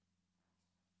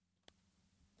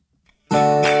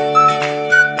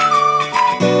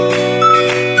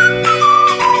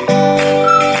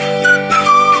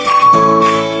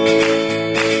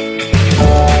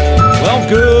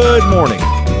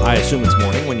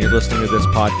you're listening to this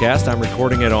podcast. I'm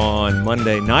recording it on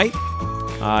Monday night.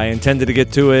 I intended to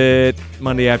get to it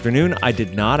Monday afternoon. I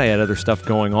did not. I had other stuff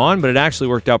going on, but it actually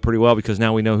worked out pretty well because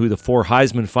now we know who the 4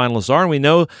 Heisman finalists are, and we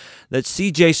know that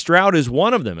C.J. Stroud is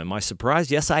one of them. Am I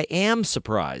surprised? Yes, I am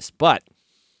surprised, but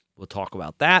we'll talk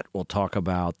about that. We'll talk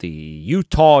about the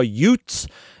Utah Utes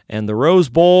and the Rose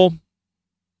Bowl.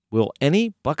 Will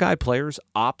any Buckeye players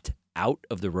opt out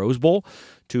of the Rose Bowl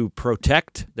to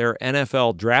protect their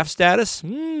NFL draft status?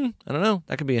 I don't know.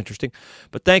 That could be interesting.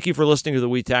 But thank you for listening to the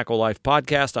We Tackle Life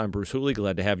podcast. I'm Bruce Hooley.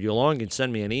 Glad to have you along. You can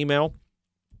send me an email,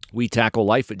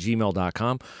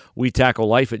 wetacklelife@gmail.com,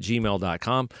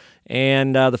 wetacklelife@gmail.com.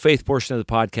 And the faith portion of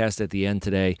the podcast at the end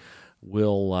today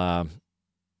will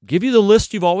give you the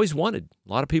list you've always wanted.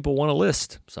 A lot of people want a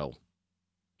list, so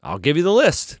I'll give you the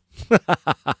list.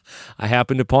 I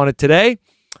happened upon it today,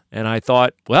 and I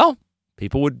thought, well,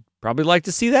 people would probably like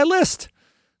to see that list.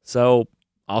 So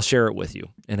I'll share it with you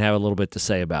and have a little bit to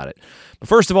say about it. But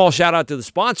first of all, shout out to the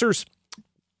sponsors,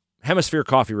 Hemisphere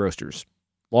Coffee Roasters,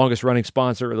 longest running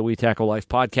sponsor of the We Tackle Life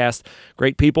podcast.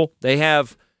 Great people. They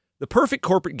have the perfect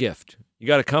corporate gift. You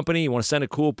got a company, you want to send a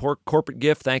cool corporate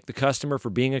gift, thank the customer for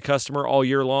being a customer all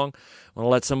year long. Want to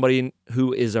let somebody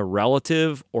who is a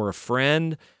relative or a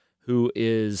friend who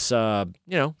is,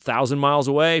 1,000 miles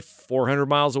away, 400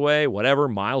 miles away, whatever,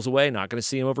 miles away, not going to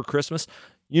see them over Christmas.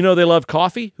 You know they love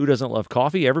coffee. Who doesn't love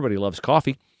coffee? Everybody loves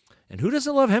coffee. And who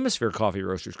doesn't love Hemisphere Coffee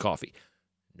Roasters coffee?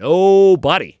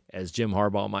 Nobody, as Jim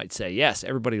Harbaugh might say. Yes,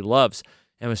 everybody loves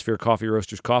Hemisphere Coffee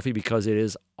Roasters coffee because it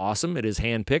is awesome. It is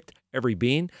hand-picked, every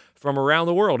bean, from around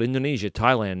the world, Indonesia,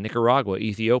 Thailand, Nicaragua,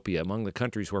 Ethiopia, among the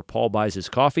countries where Paul buys his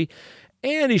coffee.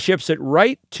 And he ships it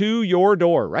right to your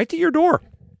door,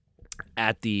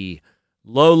 at the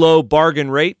low bargain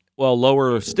rate. Well,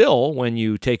 lower still when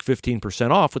you take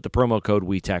 15% off with the promo code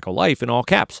WeTackleLife in all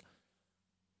caps.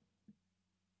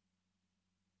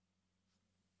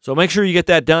 So make sure you get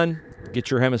that done. Get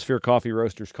your Hemisphere Coffee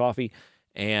Roasters coffee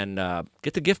and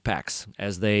get the gift packs,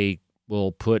 as they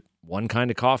will put one kind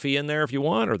of coffee in there if you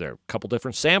want, or there are a couple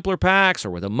different sampler packs,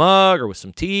 or with a mug, or with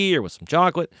some tea, or with some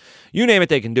chocolate. You name it,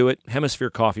 they can do it.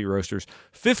 Hemisphere Coffee Roasters,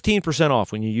 15%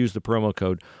 off when you use the promo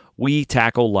code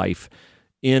WeTackleLife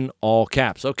in all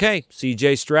caps. Okay,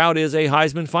 C.J. Stroud is a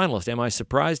Heisman finalist. Am I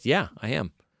surprised? Yeah, I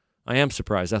am. I am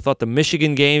surprised. I thought the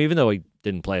Michigan game, even though he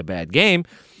didn't play a bad game,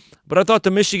 but I thought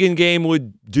the Michigan game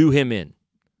would do him in.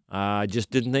 I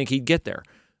just didn't think he'd get there.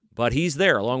 But he's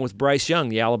there, along with Bryce Young,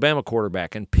 the Alabama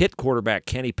quarterback, and Pitt quarterback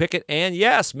Kenny Pickett, and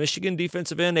yes, Michigan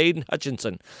defensive end Aiden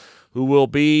Hutchinson, who will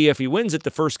be, if he wins it,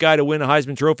 the first guy to win a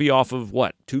Heisman Trophy off of,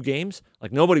 2 games?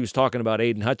 Like, nobody was talking about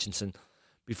Aiden Hutchinson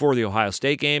before the Ohio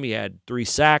State game. He had 3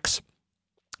 sacks.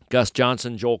 Gus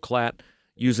Johnson, Joel Klatt,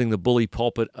 using the bully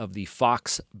pulpit of the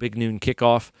Fox Big Noon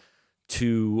Kickoff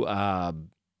to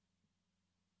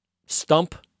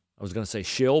stump. I was going to say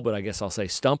shill, but I guess I'll say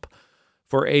stump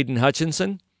for Aiden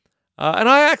Hutchinson. And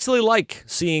I actually like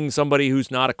seeing somebody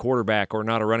who's not a quarterback or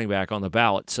not a running back on the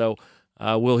ballot. So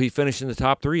will he finish in the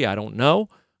top 3? I don't know.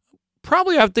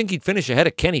 Probably I would think he'd finish ahead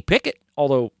of Kenny Pickett,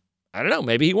 although I don't know.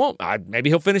 Maybe he won't.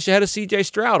 Maybe he'll finish ahead of C.J.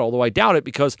 Stroud, although I doubt it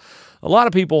because a lot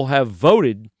of people have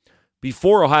voted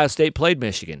before Ohio State played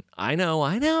Michigan. I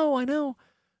know.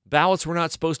 Ballots were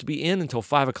not supposed to be in until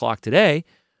 5 o'clock today.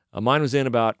 Mine was in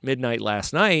about midnight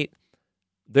last night.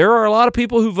 There are a lot of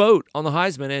people who vote on the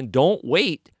Heisman and don't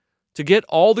wait to get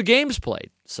all the games played.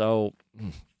 So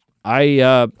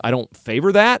I don't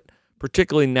favor that,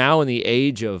 particularly now in the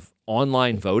age of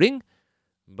online voting.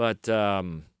 But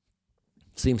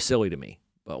seems silly to me.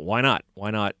 But why not?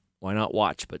 Why not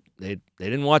watch? But they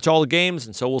didn't watch all the games,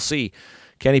 and so we'll see.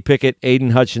 Kenny Pickett,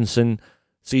 Aiden Hutchinson,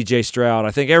 C.J. Stroud.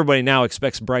 I think everybody now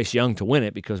expects Bryce Young to win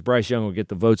it because Bryce Young will get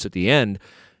the votes at the end,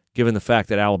 given the fact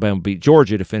that Alabama beat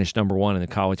Georgia to finish number 1 in the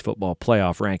college football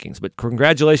playoff rankings. But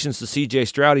congratulations to C.J.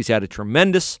 Stroud. He's had a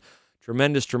tremendous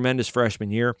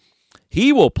freshman year.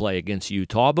 He will play against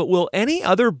Utah, but will any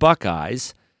other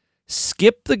Buckeyes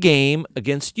skip the game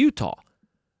against Utah?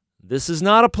 This is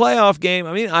not a playoff game.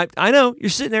 I mean, I know you're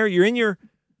sitting there, you're in your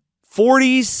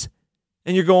 40s,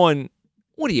 and you're going,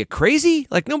 what are you, crazy?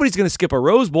 Like, nobody's going to skip a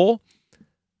Rose Bowl.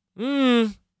 You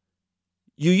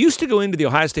used to go into the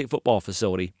Ohio State football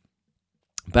facility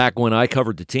back when I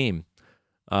covered the team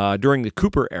during the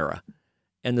Cooper era,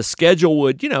 and the schedule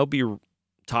would, be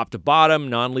top to bottom,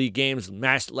 non-league games,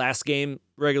 last game,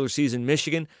 regular season,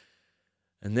 Michigan.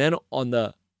 And then on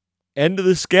the end of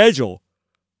the schedule,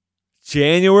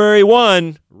 January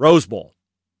 1, Rose Bowl.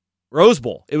 Rose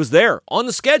Bowl. It was there on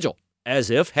the schedule as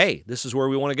if, hey, this is where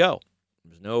we want to go. There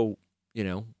was no,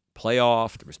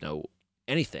 playoff. There was no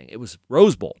anything. It was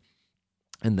Rose Bowl.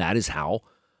 And that is how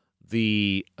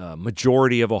the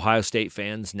majority of Ohio State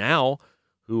fans now,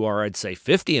 who are, I'd say,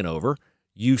 50 and over,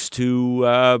 used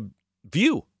to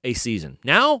view a season.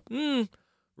 Now,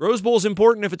 Rose Bowl is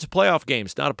important if it's a playoff game.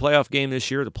 It's not a playoff game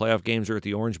this year. The playoff games are at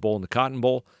the Orange Bowl and the Cotton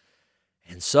Bowl.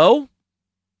 And so,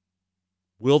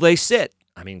 will they sit?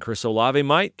 I mean, Chris Olave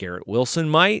might. Garrett Wilson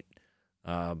might.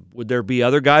 Would there be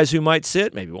other guys who might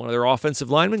sit? Maybe one of their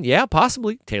offensive linemen? Yeah,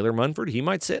 possibly. Taylor Munford, he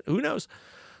might sit. Who knows?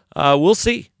 We'll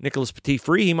see. Nicholas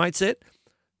Petit-Free, he might sit.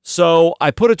 So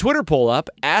I put a Twitter poll up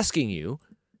asking you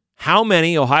how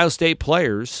many Ohio State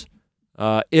players,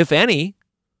 if any,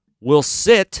 will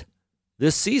sit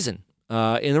this season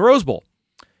in the Rose Bowl.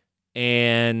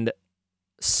 And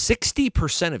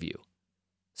 60% of you,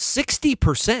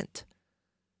 60%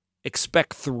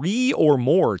 expect 3 or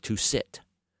more to sit.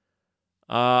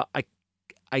 I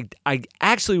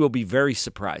actually will be very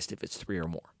surprised if it's 3 or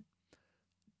more.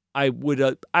 I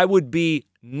would be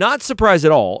not surprised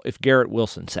at all if Garrett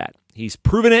Wilson sat. He's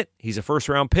proven it. He's a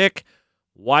first-round pick.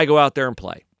 Why go out there and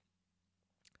play?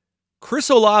 Chris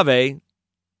Olave,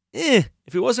 if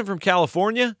he wasn't from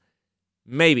California,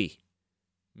 maybe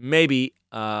he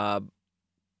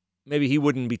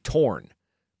wouldn't be torn.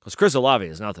 Because Chris Olave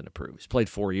has nothing to prove. He's played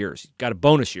 4 years. He's got a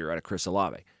bonus year out of Chris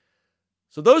Olave.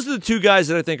 So those are the two guys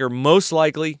that I think are most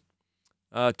likely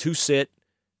to sit.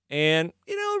 And,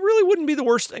 it really wouldn't be the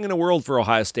worst thing in the world for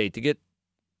Ohio State to get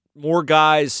more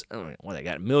guys. They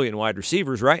got a million wide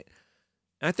receivers, right?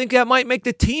 And I think that might make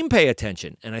the team pay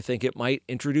attention. And I think it might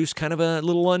introduce kind of a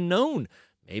little unknown.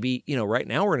 Maybe, right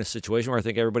now we're in a situation where I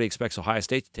think everybody expects Ohio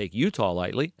State to take Utah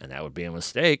lightly, and that would be a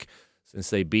mistake since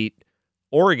they beat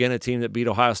Oregon, a team that beat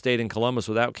Ohio State in Columbus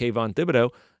without Kayvon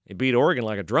Thibodeau. They beat Oregon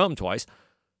like a drum twice.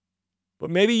 But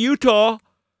maybe Utah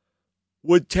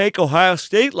would take Ohio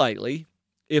State lightly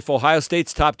if Ohio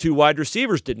State's top 2 wide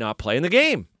receivers did not play in the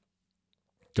game.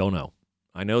 Don't know.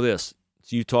 I know this.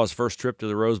 It's Utah's first trip to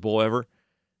the Rose Bowl ever,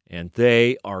 and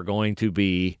they are going to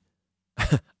be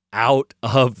out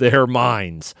of their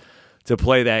minds to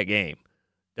play that game.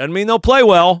 Doesn't mean they'll play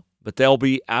well, but they'll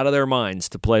be out of their minds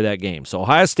to play that game. So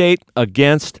Ohio State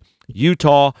against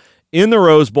Utah in the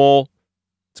Rose Bowl.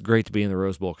 It's great to be in the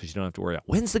Rose Bowl because you don't have to worry about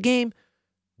when's the game.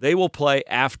 They will play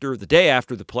the day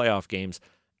after the playoff games.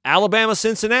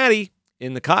 Alabama-Cincinnati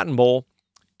in the Cotton Bowl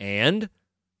and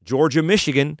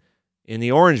Georgia-Michigan in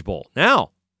the Orange Bowl.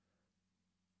 Now,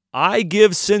 I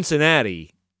give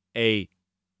Cincinnati a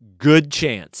good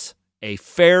chance, a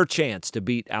fair chance to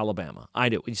beat Alabama. I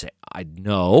do. You say, I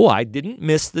didn't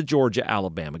miss the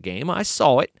Georgia-Alabama game. I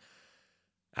saw it.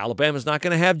 Alabama's not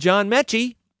going to have John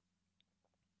Mechie.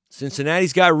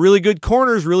 Cincinnati's got really good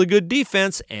corners, really good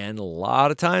defense, and a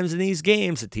lot of times in these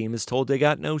games, the team is told they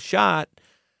got no shot.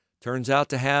 Turns out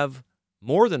to have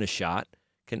more than a shot,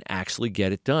 can actually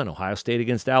get it done. Ohio State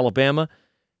against Alabama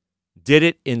did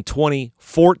it in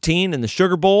 2014 in the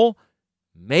Sugar Bowl.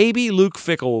 Maybe Luke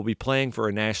Fickell will be playing for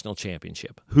a national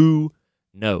championship. Who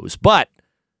knows? But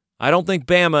I don't think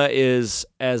Bama is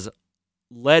as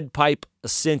lead pipe a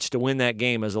cinch to win that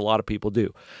game as a lot of people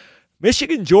do.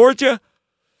 Michigan, Georgia.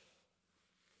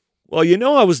 Well,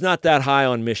 I was not that high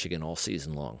on Michigan all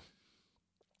season long.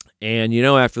 And,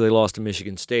 after they lost to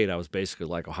Michigan State, I was basically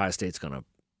like, Ohio State's going to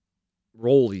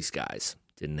roll these guys.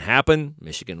 Didn't happen.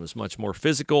 Michigan was much more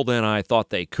physical than I thought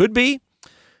they could be.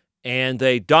 And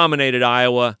they dominated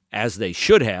Iowa, as they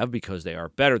should have, because they are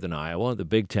better than Iowa. The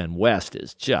Big Ten West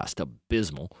is just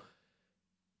abysmal.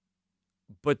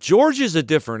 But Georgia's a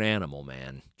different animal,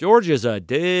 man. Georgia's a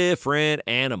different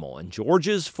animal. And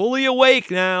Georgia's fully awake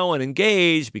now and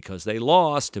engaged because they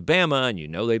lost to Bama,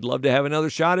 and they'd love to have another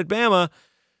shot at Bama.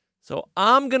 So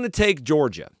I'm going to take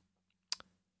Georgia.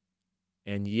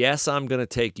 And yes, I'm going to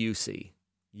take UC.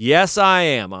 Yes, I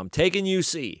am. I'm taking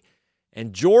UC.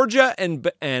 And Georgia and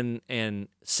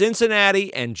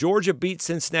Cincinnati, and Georgia beat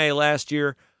Cincinnati last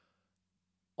year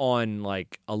on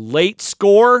like a late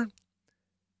score.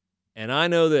 And I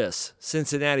know this,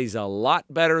 Cincinnati's a lot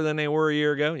better than they were a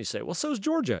year ago. And you say, well, so's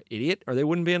Georgia, idiot, or they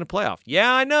wouldn't be in the playoff.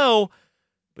 Yeah, I know,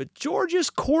 but Georgia's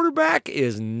quarterback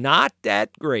is not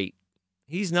that great.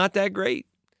 He's not that great.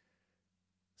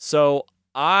 So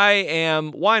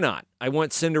why not? I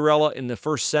went Cinderella in the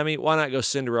first semi. Why not go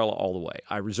Cinderella all the way?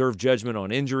 I reserve judgment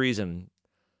on injuries and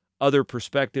other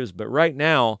perspectives. But right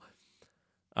now,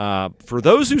 for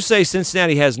those who say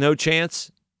Cincinnati has no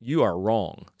chance, you are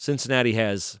wrong. Cincinnati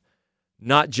has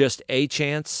not just a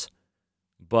chance,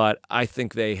 but I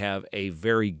think they have a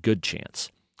very good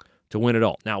chance to win it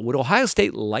all. Now, would Ohio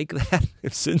State like that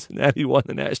if Cincinnati won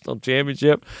the national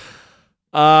championship?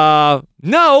 No,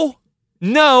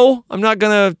 I'm not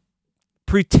going to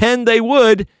pretend they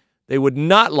would. They would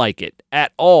not like it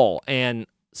at all. And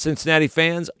Cincinnati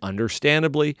fans,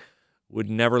 understandably, would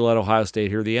never let Ohio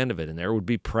State hear the end of it. And there would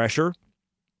be pressure,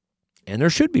 and there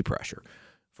should be pressure,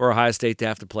 for Ohio State to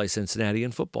have to play Cincinnati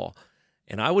in football.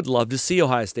 And I would love to see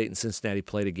Ohio State and Cincinnati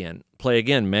play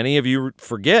again. Many of you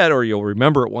forget, or you'll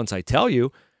remember it once I tell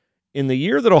you, in the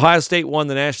year that Ohio State won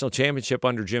the national championship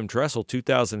under Jim Tressel,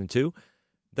 2002,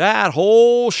 that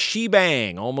whole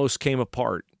shebang almost came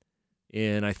apart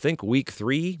in, I think, week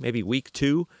 3, maybe week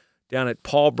 2, down at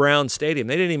Paul Brown Stadium.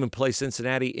 They didn't even play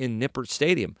Cincinnati in Nippert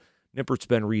Stadium. Nippert's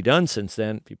been redone since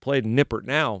then. If you played in Nippert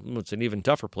now, it's an even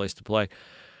tougher place to play.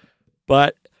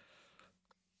 But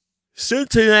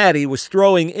Cincinnati was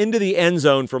throwing into the end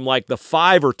zone from like the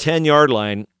 5 or 10 yard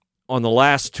line on the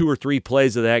last 2 or 3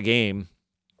 plays of that game,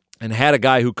 and had a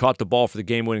guy who caught the ball for the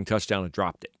game-winning touchdown and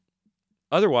dropped it.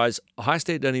 Otherwise, Ohio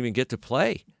State doesn't even get to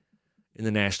play in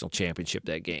the national championship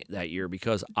that year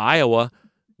because Iowa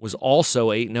was also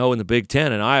 8-0 in the Big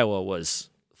Ten, and Iowa was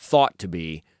thought to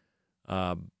be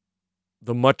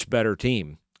the much better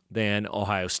team than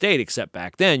Ohio State, except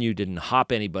back then you didn't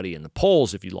hop anybody in the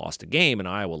polls if you lost a game, and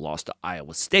Iowa lost to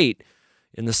Iowa State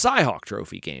in the Cy-Hawk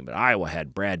Trophy game. But Iowa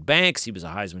had Brad Banks. He was a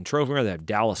Heisman Trophy winner. They had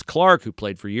Dallas Clark, who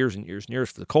played for years and years and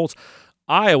years for the Colts.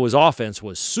 Iowa's offense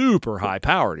was super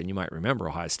high-powered, and you might remember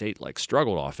Ohio State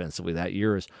struggled offensively that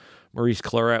year as Maurice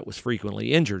Clarett was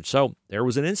frequently injured. So there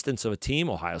was an instance of a team,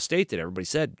 Ohio State, that everybody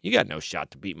said, you got no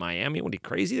shot to beat Miami. What are you,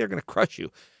 crazy? They're going to crush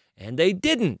you. And they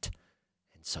didn't.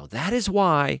 And so that is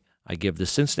why I give the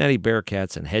Cincinnati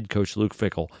Bearcats and head coach Luke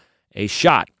Fickell a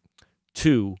shot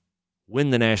to win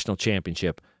the national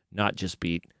championship, not just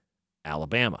beat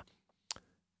Alabama.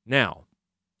 Now,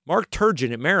 Mark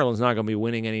Turgeon at Maryland's not going to be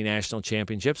winning any national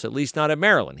championships, at least not at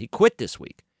Maryland. He quit this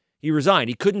week. He resigned.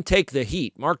 He couldn't take the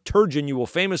heat. Mark Turgeon, you will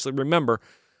famously remember,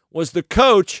 was the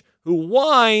coach who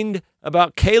whined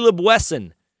about Caleb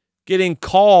Wesson getting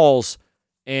calls,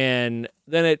 and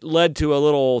then it led to a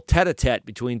little tete-a-tete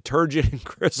between Turgeon and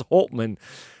Chris Holtmann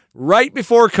right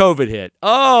before COVID hit.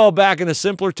 Oh, back in a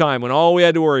simpler time when all we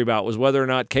had to worry about was whether or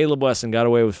not Caleb Wesson got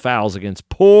away with fouls against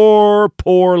poor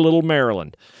little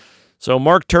Maryland. So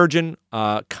Mark Turgeon,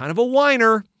 kind of a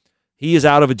whiner, he is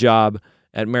out of a job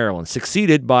at Maryland,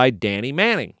 succeeded by Danny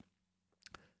Manning.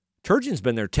 Turgeon's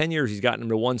been there 10 years. He's gotten them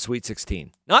to one Sweet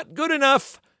 16. Not good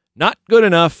enough. Not good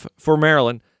enough for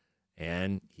Maryland.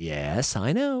 And yes,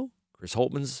 I know, Chris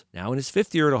Holtmann's now in his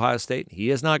 5th year at Ohio State. He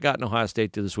has not gotten Ohio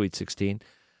State to the Sweet 16.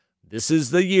 This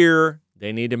is the year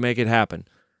they need to make it happen.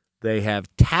 They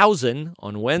have Towson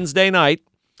on Wednesday night.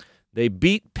 They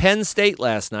beat Penn State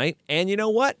last night. And you know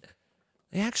what?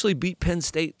 They actually beat Penn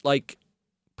State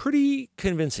pretty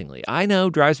convincingly. I know,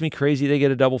 drives me crazy. They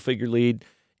get a double-figure lead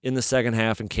in the second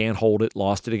half and can't hold it.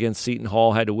 Lost it against Seton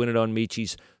Hall. Had to win it on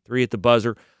Michi's 3 at the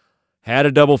buzzer. Had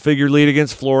a double-figure lead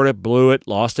against Florida. Blew it.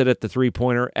 Lost it at the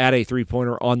three-pointer. At a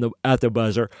three-pointer at the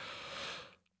buzzer.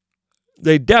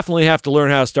 They definitely have to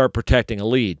learn how to start protecting a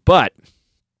lead, but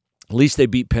at least they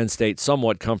beat Penn State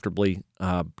somewhat comfortably.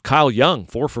 Kyle Young,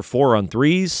 4 for 4 on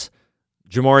threes.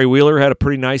 Jamari Wheeler had a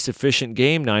pretty nice, efficient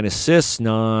game, 9 assists,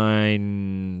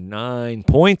 9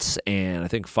 points, and I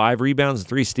think 5 rebounds and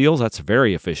 3 steals. That's a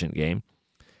very efficient game.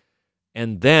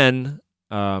 And then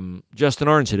Justin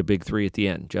Arns hit a big 3 at the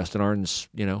end. Justin Arns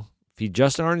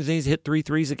needs to hit 3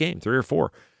 threes a game, 3 or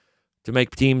 4. To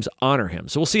make teams honor him.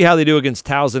 So we'll see how they do against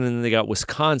Towson, and then they got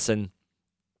Wisconsin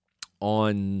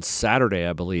on Saturday,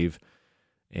 I believe.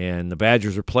 And the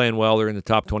Badgers are playing well. They're in the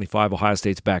top 25. Ohio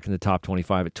State's back in the top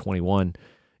 25 at 21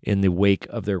 in the wake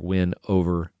of their win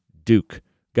over Duke.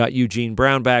 Got Eugene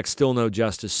Brown back, still no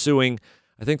Justice Sueing.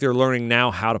 I think they're learning now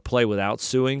how to play without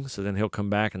Sueing, so then he'll come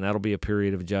back, and that'll be a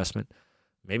period of adjustment.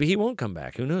 Maybe he won't come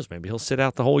back. Who knows? Maybe he'll sit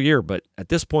out the whole year. But at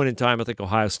this point in time, I think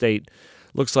Ohio State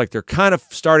looks like they're kind of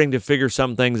starting to figure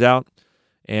some things out,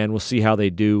 and we'll see how they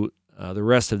do the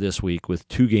rest of this week with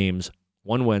 2 games,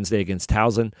 one Wednesday against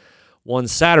Towson, one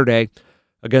Saturday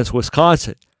against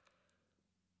Wisconsin.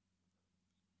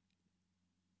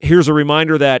 Here's a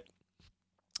reminder that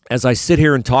as I sit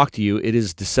here and talk to you, it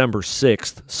is December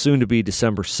 6th, soon to be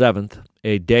December 7th,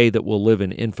 a day that will live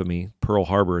in infamy, Pearl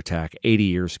Harbor attack, 80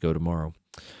 years ago tomorrow.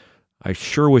 I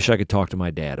sure wish I could talk to my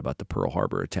dad about the Pearl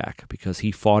Harbor attack because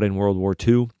he fought in World War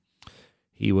II.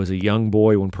 He was a young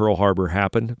boy when Pearl Harbor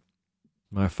happened.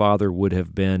 My father would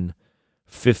have been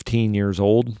 15 years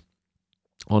old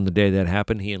on the day that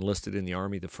happened. He enlisted in the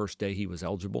Army the first day he was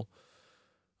eligible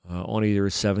on either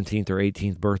his 17th or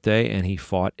 18th birthday, and he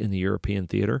fought in the European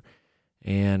theater.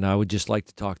 And I would just like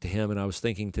to talk to him. And I was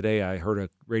thinking today, I heard a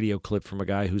radio clip from a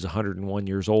guy who's 101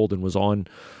 years old and was on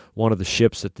one of the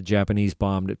ships that the Japanese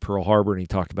bombed at Pearl Harbor, and he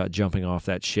talked about jumping off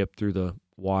that ship through the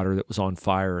water that was on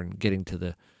fire and getting to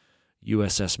the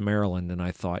USS Maryland, and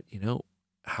I thought,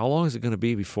 how long is it going to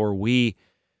be before we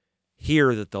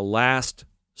hear that the last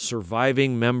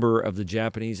surviving member of the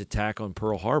Japanese attack on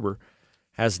Pearl Harbor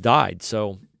has died?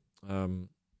 So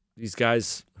these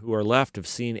guys who are left have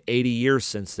seen 80 years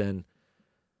since then.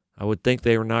 I would think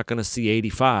they were not going to see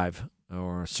 85,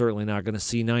 or certainly not going to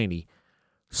see 90.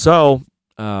 So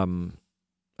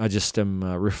I just am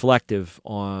reflective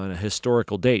on a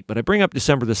historical date. But I bring up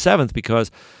December the 7th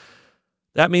because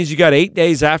that means you got 8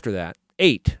 days after that.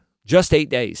 Just 8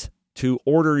 days to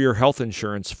order your health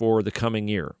insurance for the coming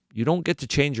year. You don't get to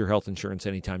change your health insurance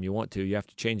anytime you want to. You have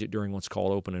to change it during what's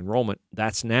called open enrollment.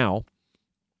 That's now.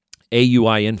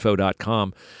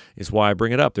 AUIinfo.com is why I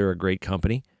bring it up. They're a great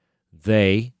company.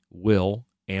 They will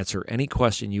answer any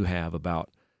question you have about,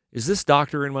 is this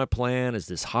doctor in my plan? Is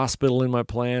this hospital in my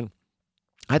plan?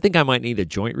 I think I might need a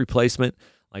joint replacement.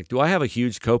 Like, do I have a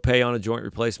huge copay on a joint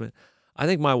replacement? I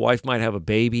think my wife might have a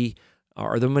baby.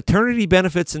 Are the maternity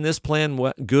benefits in this plan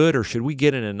good, or should we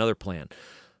get in another plan?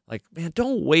 Like, man,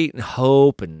 don't wait and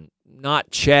hope and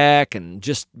not check and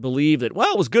just believe that,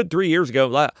 well, it was good 3 years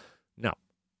ago. No.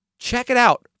 Check it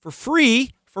out for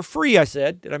free. For free, I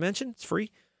said. Did I mention it's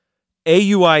free?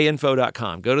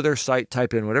 AUIinfo.com. Go to their site,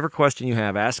 type in whatever question you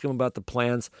have, ask them about the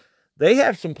plans. They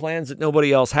have some plans that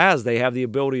nobody else has. They have the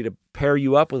ability to pair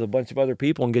you up with a bunch of other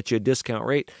people and get you a discount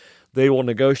rate. They will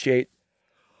negotiate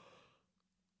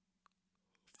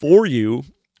for you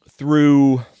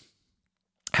through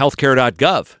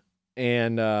healthcare.gov.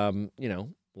 And,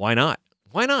 why not?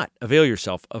 Why not avail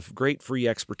yourself of great free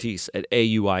expertise at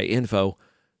AUIinfo.com.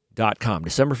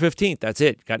 December 15th, that's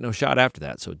it. Got no shot after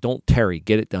that. So don't tarry.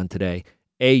 Get it done today.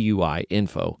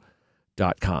 AUIinfo.com.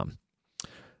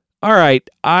 All right.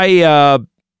 I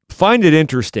find it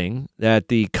interesting that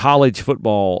the college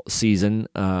football season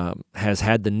has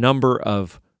had the number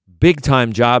of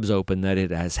big-time jobs open that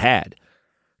it has had.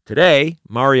 Today,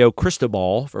 Mario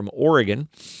Cristobal from Oregon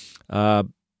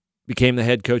became the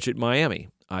head coach at Miami.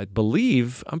 I'm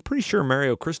pretty sure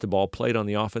Mario Cristobal played on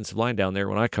the offensive line down there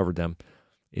when I covered them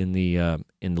in the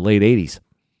late 80s.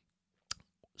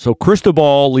 So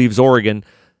Cristobal leaves Oregon.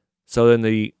 So in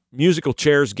the musical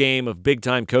chairs game of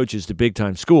big-time coaches to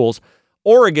big-time schools,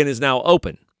 Oregon is now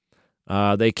open.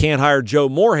 They can't hire Joe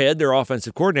Moorhead, their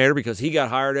offensive coordinator, because he got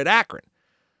hired at Akron.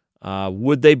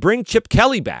 Would they bring Chip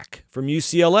Kelly back from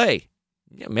UCLA?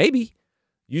 Yeah, maybe.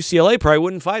 UCLA probably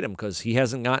wouldn't fight him because he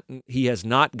has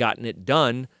not gotten it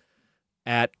done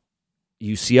at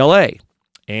UCLA.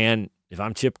 And if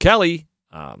I'm Chip Kelly,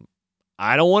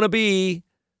 I don't want to be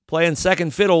playing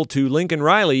second fiddle to Lincoln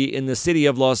Riley in the city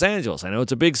of Los Angeles. I know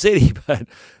it's a big city, but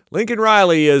Lincoln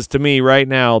Riley is, to me, right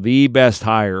now, the best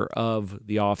hire of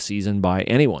the offseason by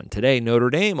anyone. Today, Notre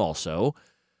Dame also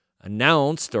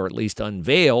announced, or at least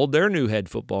unveiled, their new head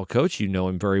football coach. You know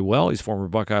him very well. He's former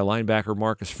Buckeye linebacker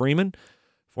Marcus Freeman,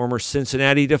 former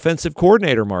Cincinnati defensive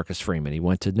coordinator Marcus Freeman. He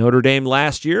went to Notre Dame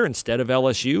last year instead of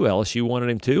LSU. LSU wanted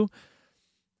him too.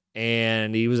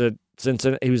 And he was at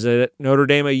Notre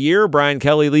Dame a year. Brian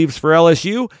Kelly leaves for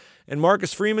LSU, and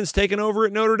Marcus Freeman's taken over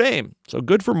at Notre Dame. So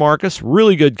good for Marcus.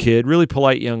 Really good kid, really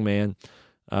polite young man.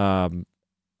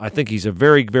 I think he's a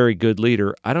very, very good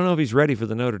leader. I don't know if he's ready for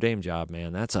the Notre Dame job,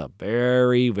 man. That's a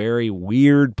very, very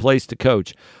weird place to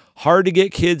coach. Hard to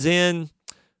get kids in.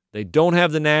 They don't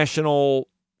have the national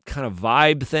kind of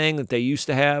vibe thing that they used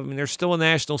to have. I mean, they're still a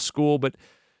national school, but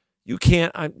you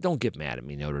can't. Don't get mad at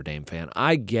me, Notre Dame fan.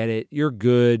 I get it. You're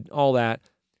good, all that.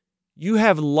 You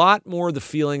have a lot more the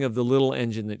feeling of the little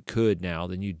engine that could now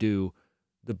than you do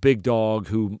the big dog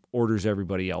who orders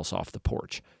everybody else off the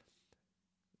porch.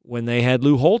 When they had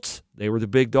Lou Holtz, they were the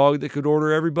big dog that could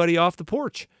order everybody off the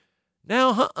porch.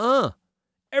 Now,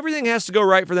 everything has to go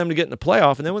right for them to get in the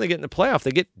playoff, and then when they get in the playoff,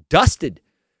 they get dusted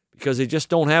because they just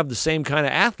don't have the same kind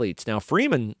of athletes. Now,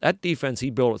 Freeman, that defense he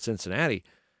built at Cincinnati,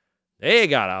 they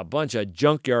got a bunch of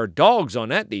junkyard dogs on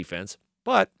that defense,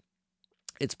 but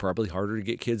it's probably harder to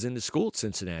get kids into school at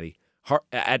Cincinnati,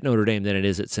 at Notre Dame, than it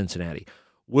is at Cincinnati.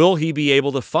 Will he be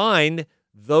able to find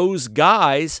those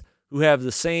guys who have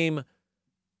the same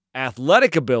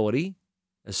athletic ability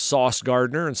as Sauce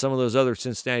Gardner and some of those other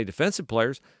Cincinnati defensive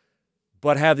players,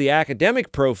 but have the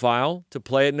academic profile to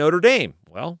play at Notre Dame?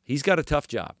 Well, he's got a tough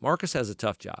job. Marcus has a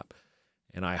tough job,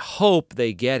 and I hope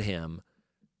they get him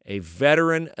a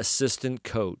veteran assistant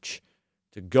coach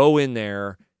to go in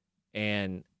there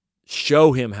and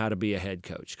show him how to be a head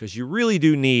coach, because you really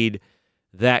do need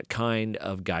that kind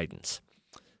of guidance.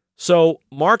 So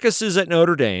Marcus is at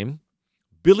Notre Dame.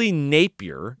 Billy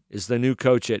Napier is the new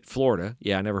coach at Florida.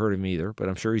 Yeah, I never heard of him either, but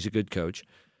I'm sure he's a good coach.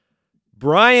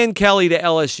 Brian Kelly to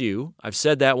LSU. I've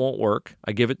said that won't work.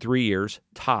 I give it 3 years,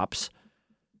 tops.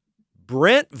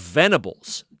 Brent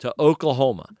Venables to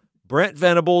Oklahoma. Brent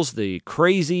Venables, the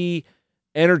crazy,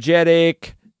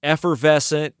 energetic,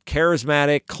 effervescent,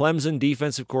 charismatic Clemson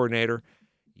defensive coordinator.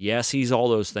 Yes, he's all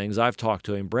those things. I've talked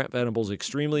to him. Brent Venables,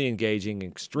 extremely engaging,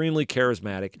 extremely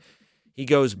charismatic. He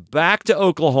goes back to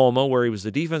Oklahoma, where he was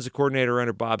the defensive coordinator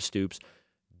under Bob Stoops.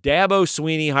 Dabo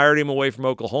Swinney hired him away from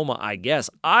Oklahoma, I guess.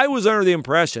 I was under the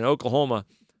impression Oklahoma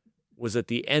was at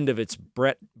the end of its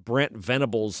Brent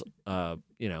Venables,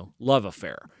 love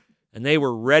affair, and they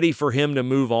were ready for him to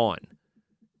move on.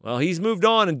 Well, he's moved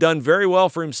on and done very well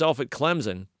for himself at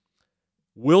Clemson.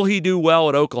 Will he do well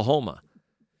at Oklahoma?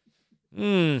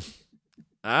 I'm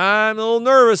a little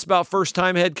nervous about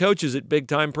first-time head coaches at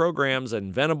big-time programs,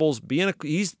 and Venables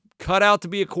he's cut out to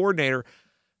be a coordinator.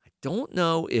 I don't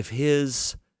know if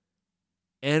his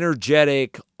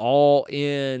energetic,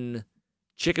 all-in,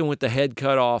 chicken with the head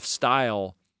cut off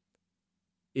style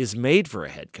is made for a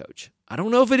head coach. I don't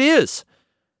know if it is.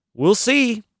 We'll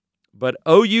see. But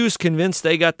OU's convinced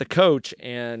they got the coach,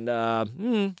 and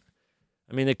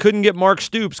they couldn't get Mark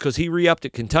Stoops because he re-upped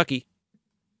at Kentucky.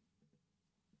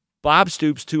 Bob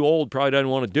Stoops, too old, probably doesn't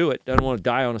want to do it. Doesn't want to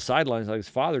die on the sidelines like his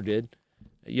father did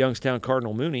at Youngstown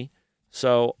Cardinal Mooney.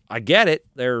 So I get it.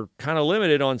 They're kind of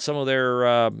limited on some of their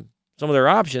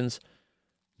options,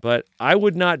 but I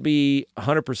would not be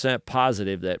 100%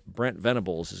 positive that Brent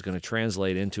Venables is going to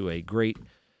translate into a great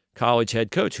college head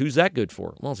coach. Who's that good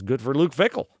for? Well, it's good for Luke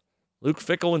Fickell. Luke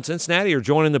Fickell and Cincinnati are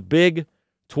joining the Big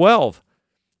 12.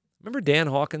 Remember Dan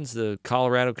Hawkins, the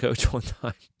Colorado coach, one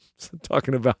time?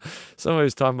 Somebody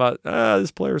was talking about, this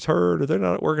player's hurt or they're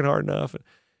not working hard enough. And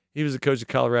he was the coach of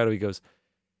Colorado. He goes,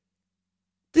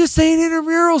 "This ain't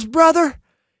intramurals, brother.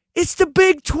 It's the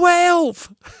Big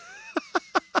 12.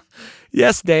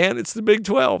 Yes, Dan, it's the Big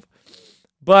 12.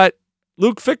 But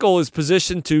Luke Fickell is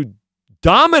positioned to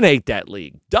dominate that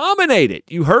league. Dominate it.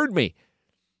 You heard me.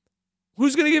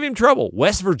 Who's going to give him trouble?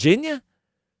 West Virginia?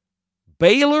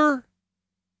 Baylor?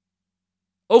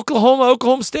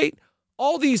 Oklahoma State?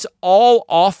 All these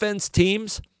all-offense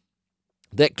teams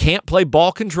that can't play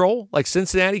ball control like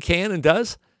Cincinnati can and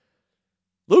does.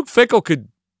 Luke Fickell could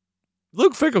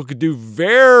do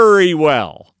very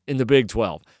well in the Big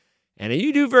 12. And if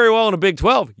you do very well in the Big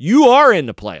 12, you are in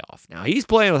the playoff. Now, he's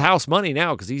playing with house money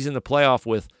now because he's in the playoff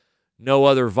with no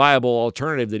other viable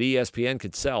alternative that ESPN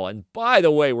could sell. And by the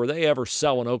way, were they ever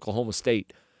selling Oklahoma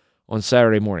State on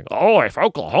Saturday morning? Oh, if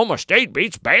Oklahoma State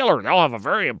beats Baylor, they'll have a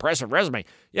very impressive resume.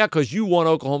 Yeah, because you want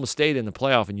Oklahoma State in the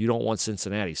playoff and you don't want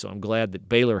Cincinnati. So I'm glad that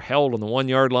Baylor held on the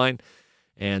 1-yard line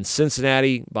and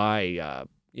Cincinnati by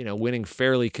winning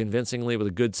fairly convincingly with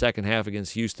a good second half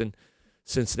against Houston.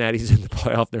 Cincinnati's in the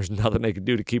playoff. There's nothing they could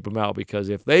do to keep them out because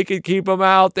if they could keep them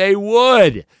out, they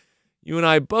would. You and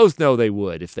I both know they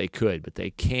would if they could, but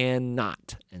they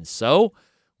cannot. And so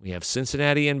we have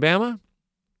Cincinnati and Bama,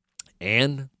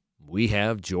 and we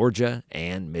have Georgia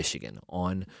and Michigan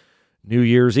on New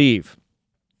Year's Eve.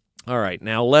 All right,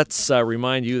 now let's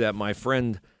remind you that my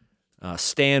friend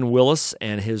Stan Willis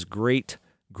and his great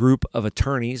group of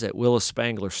attorneys at Willis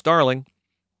Spangler Starling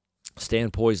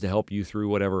stand poised to help you through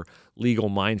whatever legal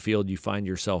minefield you find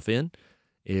yourself in.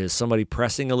 Is somebody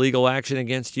pressing a legal action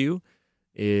against you?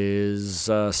 Is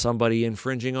somebody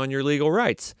infringing on your legal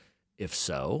rights? If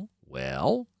so,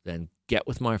 well, then get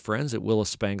with my friends at Willis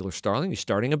Spangler Starling. You're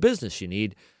starting a business. You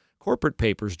need corporate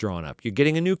papers drawn up. You're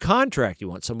getting a new contract. You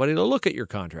want somebody to look at your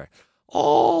contract.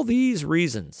 All these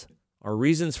reasons are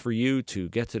reasons for you to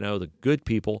get to know the good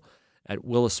people at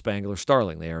Willis Spangler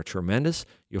Starling. They are tremendous.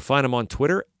 You'll find them on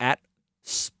Twitter at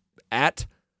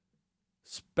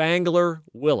Spangler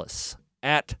Willis.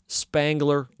 At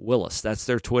Spangler Willis. That's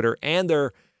their Twitter. And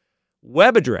their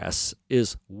web address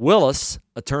is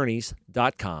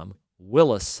willisattorneys.com.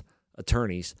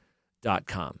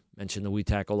 willisattorneys.com. Mention the We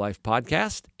Tackle Life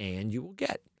podcast, and you will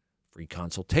get free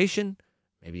consultation,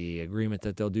 maybe agreement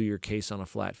that they'll do your case on a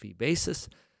flat fee basis.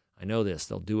 I know this.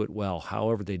 They'll do it well.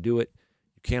 However they do it,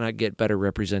 you cannot get better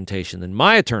representation than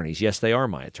my attorneys. Yes, they are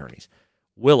my attorneys.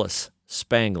 Willis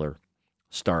Spangler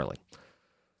Starling.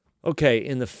 Okay,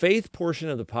 in the faith portion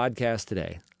of the podcast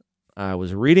today, I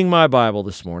was reading my Bible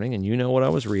this morning, and you know what I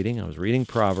was reading. I was reading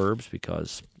Proverbs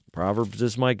because Proverbs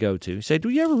is my go-to. You say, do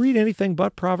you ever read anything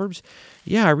but Proverbs?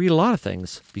 Yeah, I read a lot of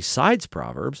things besides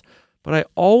Proverbs, but I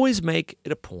always make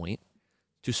it a point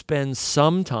to spend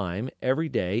some time every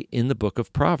day in the book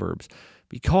of Proverbs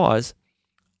because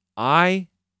I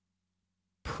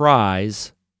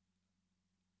prize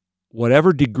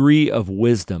whatever degree of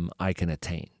wisdom I can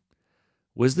attain.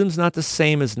 Wisdom's not the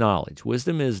same as knowledge.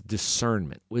 Wisdom is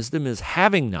discernment. Wisdom is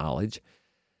having knowledge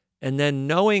and then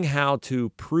knowing how to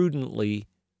prudently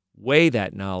weigh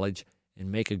that knowledge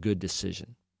and make a good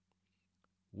decision.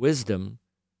 Wisdom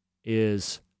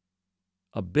is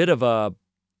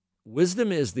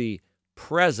wisdom is the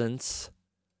presence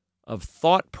of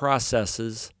thought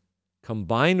processes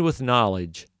combined with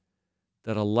knowledge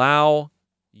that allow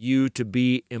you to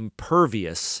be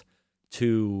impervious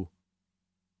to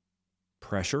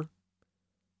pressure,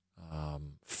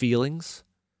 feelings,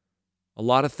 a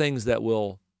lot of things that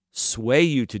will sway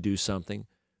you to do something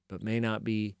but may not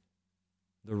be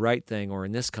the right thing, or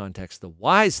in this context, the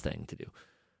wise thing to do.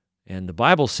 And the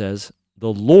Bible says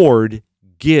the Lord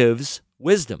gives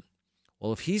wisdom.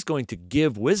 Well, if he's going to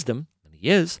give wisdom, and he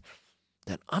is,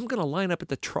 then I'm going to line up at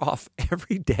the trough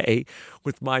every day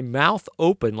with my mouth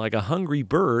open like a hungry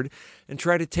bird and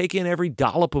try to take in every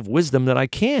dollop of wisdom that I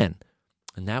can.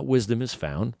 And that wisdom is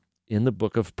found in the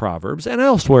book of Proverbs and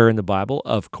elsewhere in the Bible,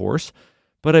 of course,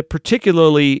 but it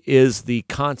particularly is the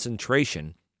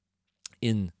concentration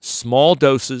in small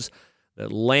doses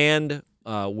that land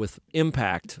with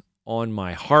impact on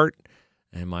my heart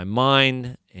and my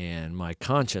mind and my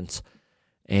conscience.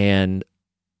 And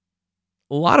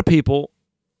a lot of people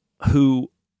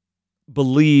who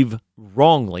believe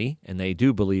wrongly, and they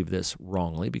do believe this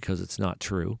wrongly because it's not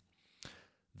true,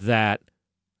 that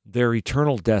their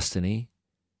eternal destiny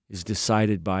is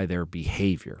decided by their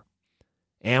behavior.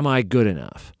 Am I good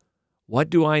enough? What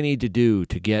do I need to do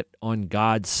to get on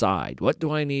God's side? What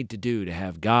do I need to do to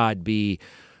have God be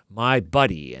my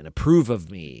buddy and approve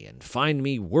of me and find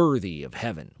me worthy of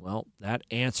heaven? Well, that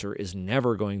answer is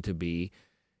never going to be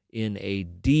in a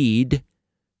deed.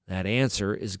 That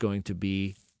answer is going to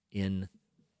be in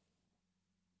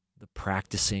the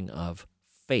practicing of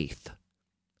faith,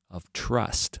 of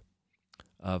trust,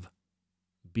 of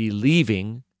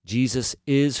believing Jesus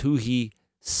is who he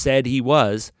said he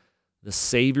was, the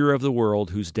Savior of the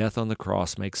world, whose death on the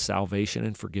cross makes salvation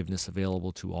and forgiveness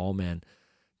available to all men,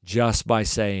 just by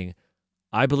saying,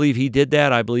 I believe he did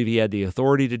that, I believe he had the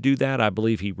authority to do that, I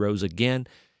believe he rose again,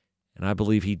 and I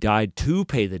believe he died to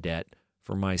pay the debt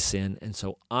for my sin, and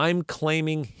so I'm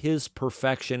claiming his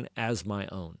perfection as my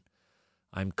own.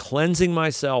 I'm cleansing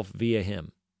myself via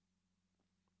him.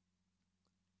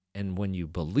 And when you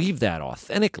believe that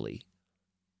authentically,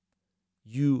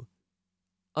 you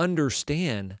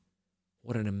understand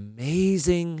what an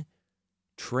amazing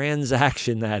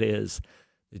transaction that is,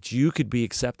 that you could be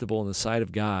acceptable in the sight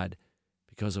of God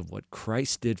because of what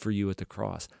Christ did for you at the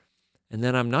cross. And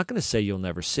then I'm not going to say you'll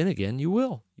never sin again. You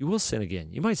will. You will sin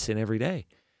again. You might sin every day.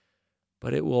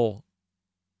 But it will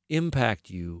impact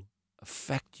you,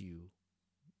 affect you,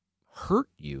 hurt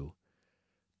you,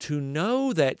 to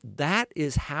know that that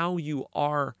is how you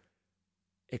are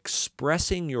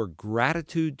expressing your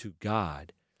gratitude to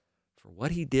God for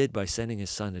what he did by sending his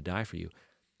son to die for you.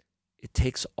 It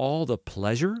takes all the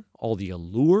pleasure, all the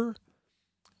allure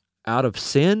out of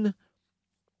sin,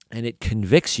 and it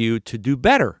convicts you to do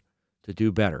better,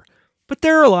 But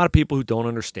there are a lot of people who don't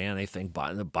understand. They think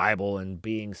the Bible and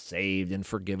being saved and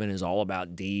forgiven is all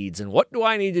about deeds. And what do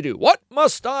I need to do? What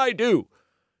must I do?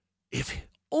 If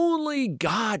only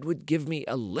God would give me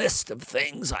a list of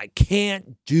things I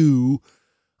can't do,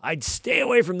 I'd stay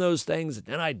away from those things, and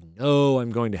then I'd know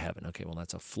I'm going to heaven. Okay, well,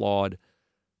 that's a flawed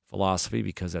philosophy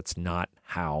because that's not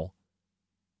how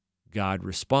God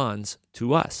responds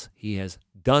to us. He has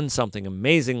done something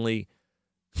amazingly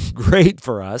great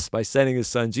for us by sending his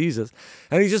son Jesus,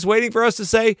 and he's just waiting for us to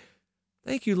say,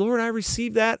 thank you, Lord, I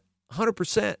received that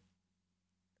 100%.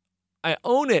 I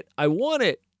own it. I want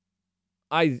it.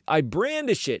 I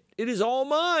brandish it. It is all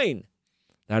mine.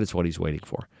 That is what he's waiting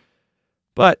for.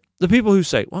 But the people who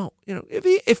say, well,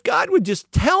 if God would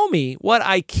just tell me what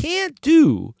I can't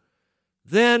do,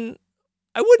 then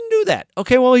I wouldn't do that.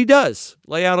 Okay, well, he does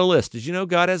lay out a list. Did you know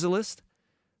God has a list?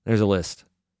 There's a list.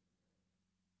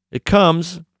 It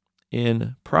comes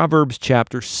in Proverbs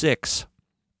chapter 6,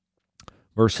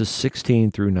 verses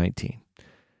 16 through 19.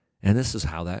 And this is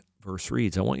how that verse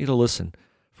reads. I want you to listen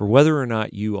for whether or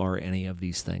not you are any of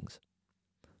these things.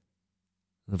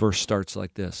 The verse starts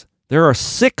like this. There are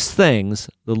 6 things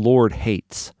the Lord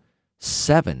hates,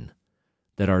 7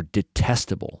 that are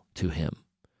detestable to him.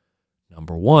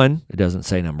 Number 1, it doesn't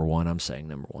say number 1, I'm saying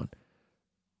number 1.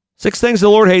 6 things the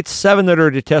Lord hates, 7 that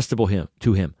are detestable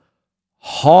to him.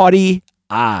 Haughty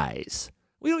eyes.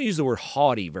 We don't use the word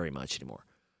haughty very much anymore.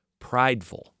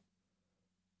 Prideful.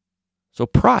 So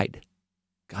pride.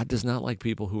 God does not like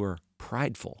people who are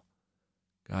prideful.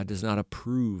 God does not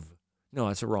approve. No,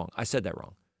 that's wrong. I said that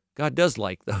wrong. God does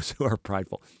like those who are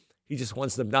prideful. He just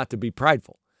wants them not to be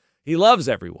prideful. He loves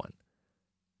everyone,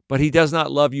 but he does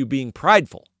not love you being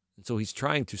prideful. And so he's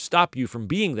trying to stop you from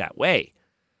being that way.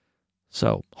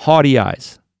 So, haughty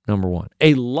eyes. Number one.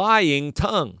 A lying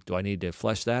tongue. Do I need to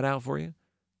flesh that out for you?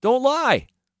 Don't lie.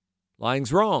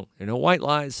 Lying's wrong. There are no white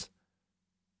lies.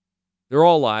 They're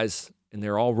all lies, and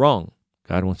they're all wrong.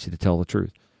 God wants you to tell the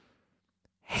truth.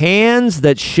 Hands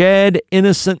that shed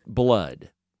innocent blood.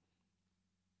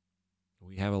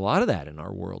 We have a lot of that in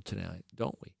our world tonight,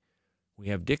 don't we? We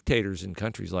have dictators in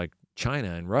countries like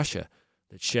China and Russia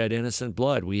that shed innocent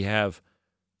blood. We have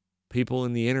people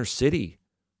in the inner city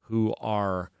who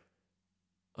are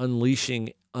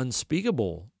unleashing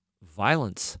unspeakable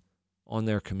violence on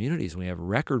their communities. We have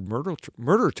record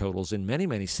murder totals in many,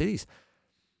 many cities.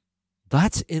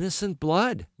 That's innocent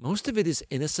blood. Most of it is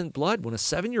innocent blood. When a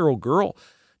 7-year-old girl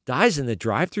dies in the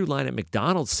drive-thru line at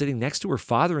McDonald's sitting next to her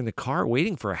father in the car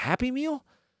waiting for a Happy Meal,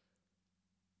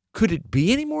 could it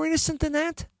be any more innocent than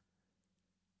that?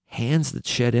 Hands that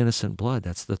shed innocent blood.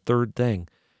 That's the third thing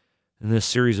in this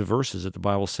series of verses that the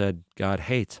Bible said God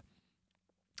hates.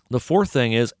 The fourth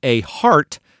thing is a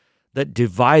heart that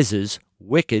devises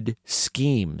wicked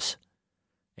schemes.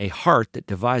 A heart that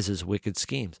devises wicked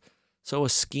schemes. So a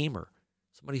schemer,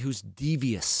 somebody who's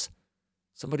devious,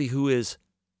 somebody who is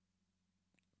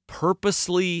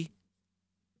purposely,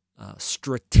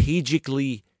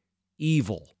 strategically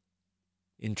evil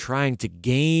in trying to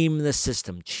game the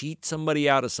system, cheat somebody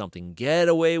out of something, get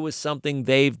away with something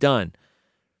they've done.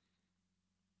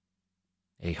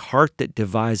 A heart that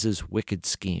devises wicked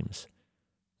schemes.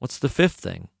 What's the fifth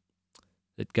thing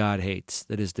that God hates,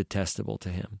 that is detestable to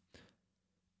him?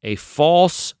 A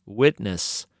false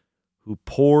witness who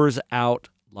pours out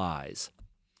lies.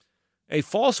 A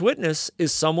false witness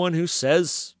is someone who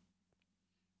says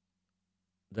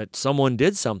that someone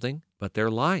did something, but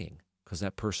they're lying because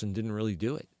that person didn't really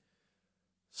do it.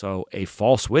 So a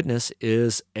false witness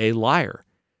is a liar.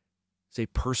 It's a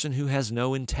person who has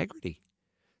no integrity.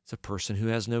 It's a person who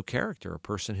has no character, a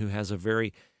person who has a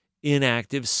very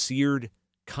inactive, seared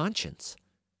conscience.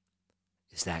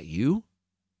 Is that you?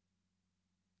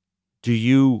 Do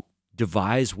you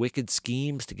devise wicked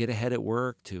schemes to get ahead at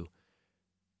work, to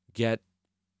get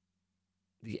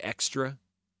the extra?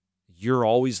 You're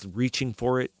always reaching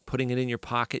for it, putting it in your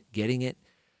pocket, getting it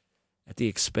at the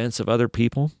expense of other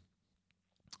people.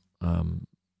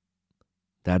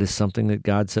 That is something that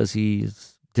God says he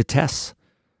detests.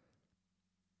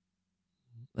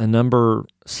 A number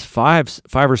five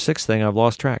or six thing, I've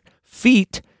lost track.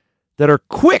 Feet that are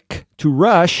quick to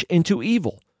rush into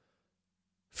evil.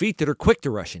 Feet that are quick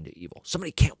to rush into evil.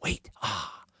 Somebody can't wait.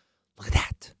 Look at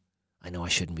that. I know I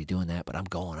shouldn't be doing that, but I'm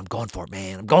going for it,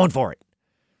 man. I'm going for it.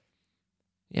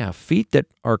 Yeah, feet that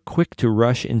are quick to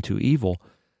rush into evil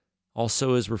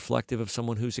also is reflective of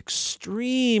someone who's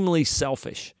extremely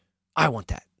selfish. I want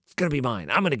that. It's going to be mine.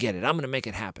 I'm going to get it. I'm going to make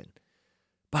it happen.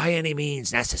 By any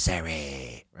means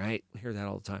necessary, right? I hear that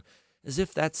all the time. As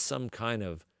if that's some kind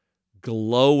of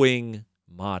glowing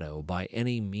motto, by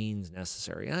any means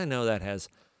necessary. I know that has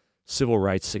civil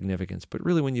rights significance, but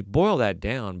really when you boil that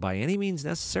down, by any means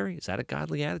necessary, is that a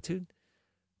godly attitude?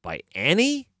 By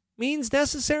any means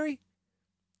necessary?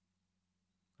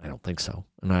 I don't think so,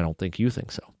 and I don't think you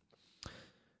think so.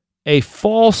 A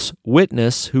false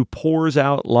witness who pours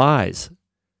out lies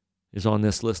is on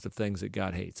this list of things that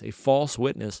God hates. A false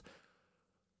witness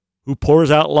who pours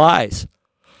out lies.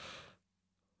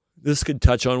 This could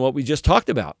touch on what we just talked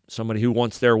about. Somebody who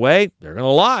wants their way, they're going to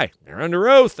lie. They're under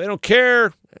oath. They don't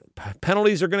care.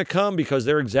 Penalties are going to come because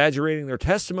they're exaggerating their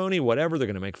testimony, whatever. They're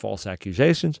going to make false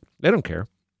accusations. They don't care.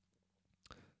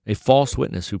 A false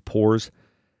witness who pours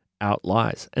out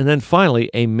lies. And then finally,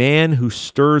 a man who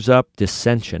stirs up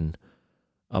dissension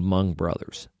among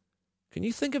brothers. Can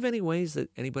you think of any ways that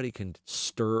anybody can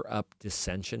stir up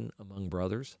dissension among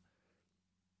brothers?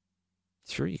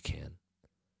 Sure you can.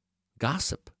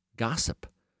 Gossip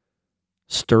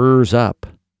stirs up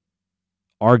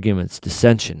arguments,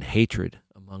 dissension, hatred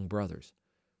among brothers.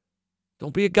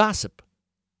 Don't be a gossip.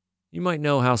 You might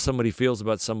know how somebody feels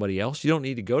about somebody else. You don't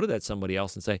need to go to that somebody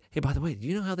else and say, hey, by the way, do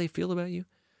you know how they feel about you?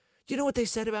 Do you know what they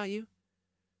said about you?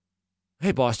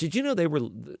 Hey, boss, did you know they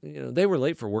were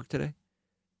late for work today?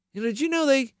 Did you know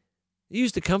they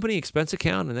used a company expense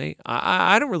account and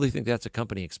I don't really think that's a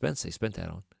company expense they spent that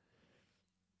on.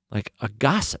 Like a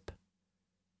gossip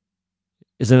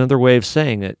is another way of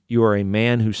saying that you are a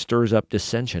man who stirs up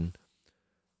dissension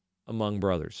among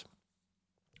brothers.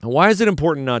 And why is it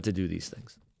important not to do these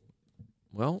things?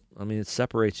 Well, it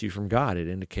separates you from God. It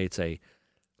indicates a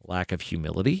lack of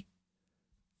humility,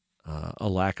 a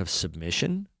lack of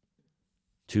submission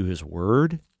to his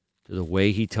word, to the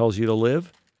way he tells you to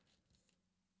live.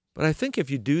 But I think if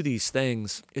you do these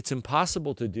things, it's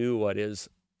impossible to do what is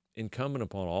incumbent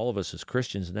upon all of us as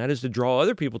Christians, and that is to draw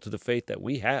other people to the faith that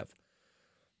we have.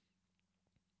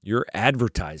 You're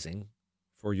advertising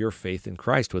for your faith in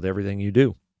Christ with everything you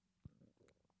do.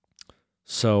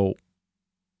 So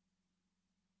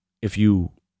if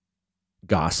you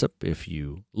gossip, if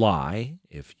you lie,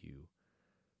 if you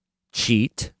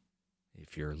cheat,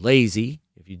 if you're lazy,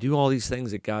 if you do all these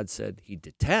things that God said he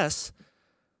detests,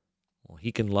 well,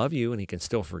 he can love you and he can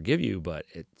still forgive you, but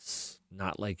it's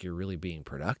not like you're really being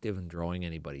productive and drawing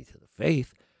anybody to the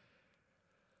faith.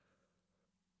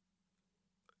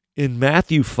 In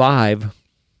Matthew 5,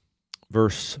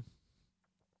 verse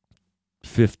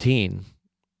 15,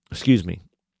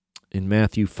 in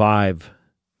Matthew 5,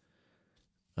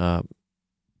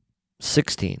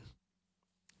 16,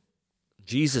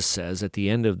 Jesus says at the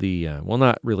end of the,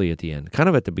 not really at the end, kind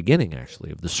of at the beginning,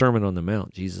 actually, of the Sermon on the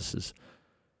Mount, Jesus is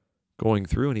going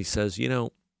through and he says,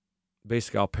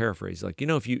 basically I'll paraphrase, like,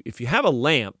 if you have a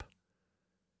lamp,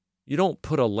 you don't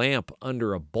put a lamp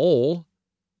under a bowl,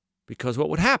 because what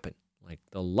would happen? Like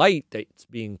the light that's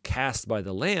being cast by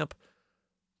the lamp,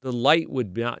 the light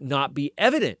would not be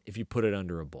evident if you put it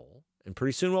under a bowl. And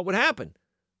pretty soon what would happen?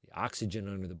 The oxygen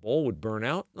under the bowl would burn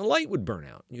out, and the light would burn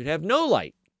out. You'd have no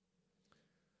light.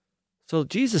 So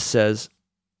Jesus says,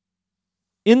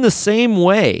 in the same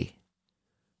way,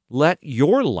 let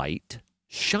your light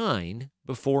shine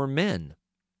before men.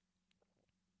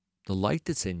 The light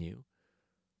that's in you,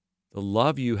 the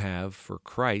love you have for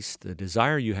Christ, the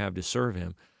desire you have to serve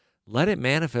him, let it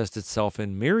manifest itself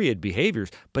in myriad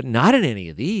behaviors, but not in any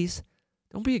of these.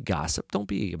 Don't be a gossip. Don't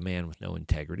be a man with no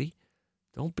integrity.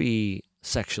 Don't be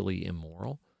sexually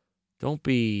immoral. Don't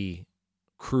be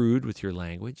crude with your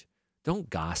language. Don't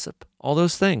gossip. All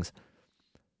those things.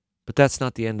 But that's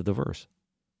not the end of the verse.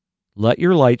 Let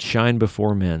your light shine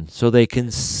before men so they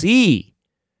can see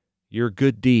your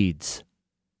good deeds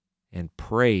and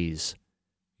praise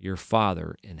your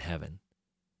Father in heaven.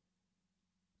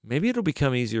 Maybe it'll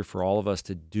become easier for all of us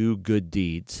to do good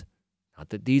deeds. Not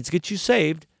that deeds get you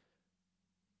saved,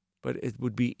 but it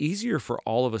would be easier for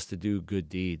all of us to do good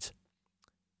deeds.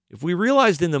 If we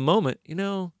realized in the moment,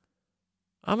 I'm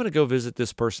going to go visit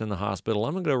this person in the hospital.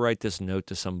 I'm going to go write this note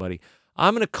to somebody.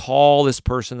 I'm going to call this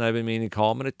person that I've been meaning to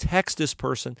call. I'm going to text this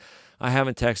person I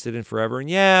haven't texted in forever. And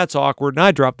yeah, it's awkward. And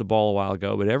I dropped the ball a while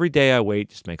ago, but every day I wait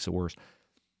just makes it worse.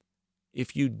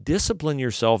 If you discipline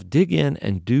yourself, dig in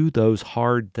and do those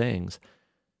hard things,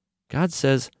 God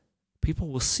says people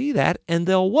will see that and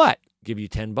they'll what? Give you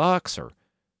 $10 or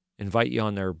invite you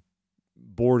on their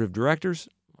board of directors?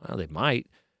 Well, they might.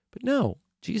 But no,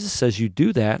 Jesus says you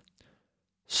do that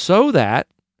so that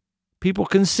people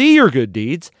can see your good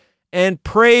deeds and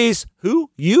praise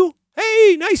who? You?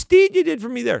 Hey, nice deed you did for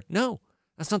me there. No,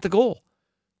 that's not the goal.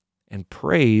 And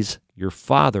praise your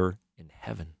Father in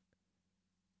heaven.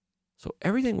 So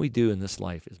everything we do in this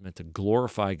life is meant to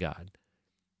glorify God.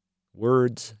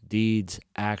 Words, deeds,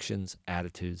 actions,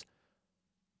 attitudes,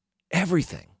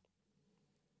 everything.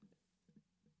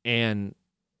 And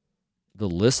the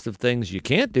list of things you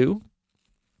can't do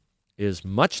is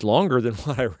much longer than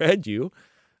what I read you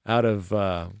out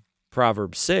of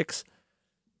Proverbs 6.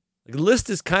 The list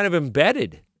is kind of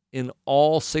embedded in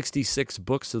all 66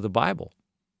 books of the Bible.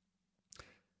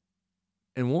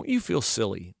 And won't you feel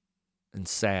silly and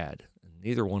sad? And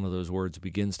neither one of those words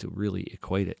begins to really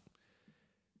equate it.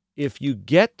 If you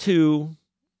get to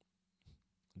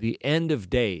the end of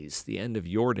days, the end of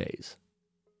your days,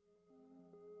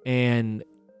 and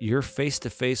you're face to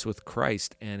face with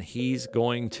Christ, and he's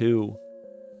going to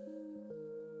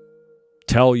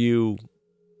tell you,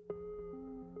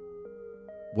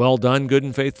 well done, good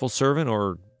and faithful servant,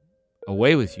 or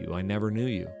away with you, I never knew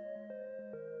you.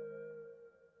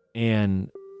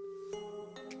 And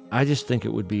I just think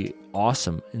it would be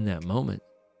awesome in that moment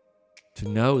to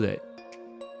know that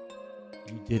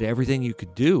you did everything you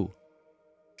could do.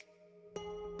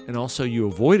 And also you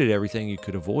avoided everything you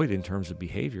could avoid in terms of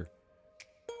behavior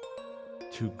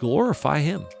to glorify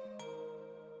him.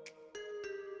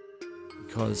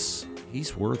 Because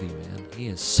he's worthy, man. He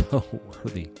is so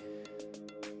worthy.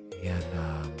 And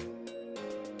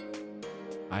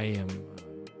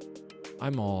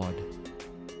I'm awed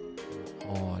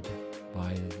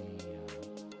by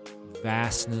the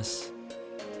vastness,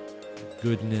 the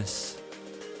goodness,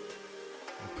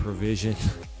 the provision,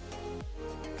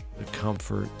 the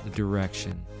comfort, the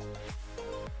direction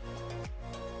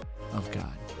of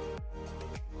God.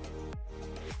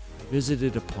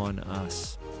 Visited upon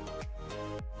us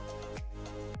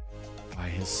by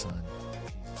his Son,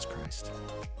 Jesus Christ.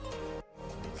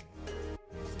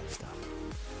 Amazing stuff.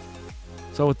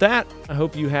 So with that, I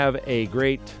hope you have a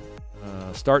great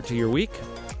start to your week.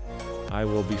 I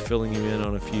will be filling you in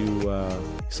on a few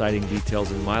exciting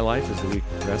details in my life as the week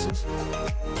progresses.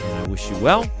 And I wish you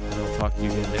well, and I'll talk to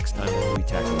you again next time when we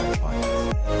tackle that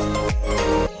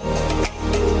podcast.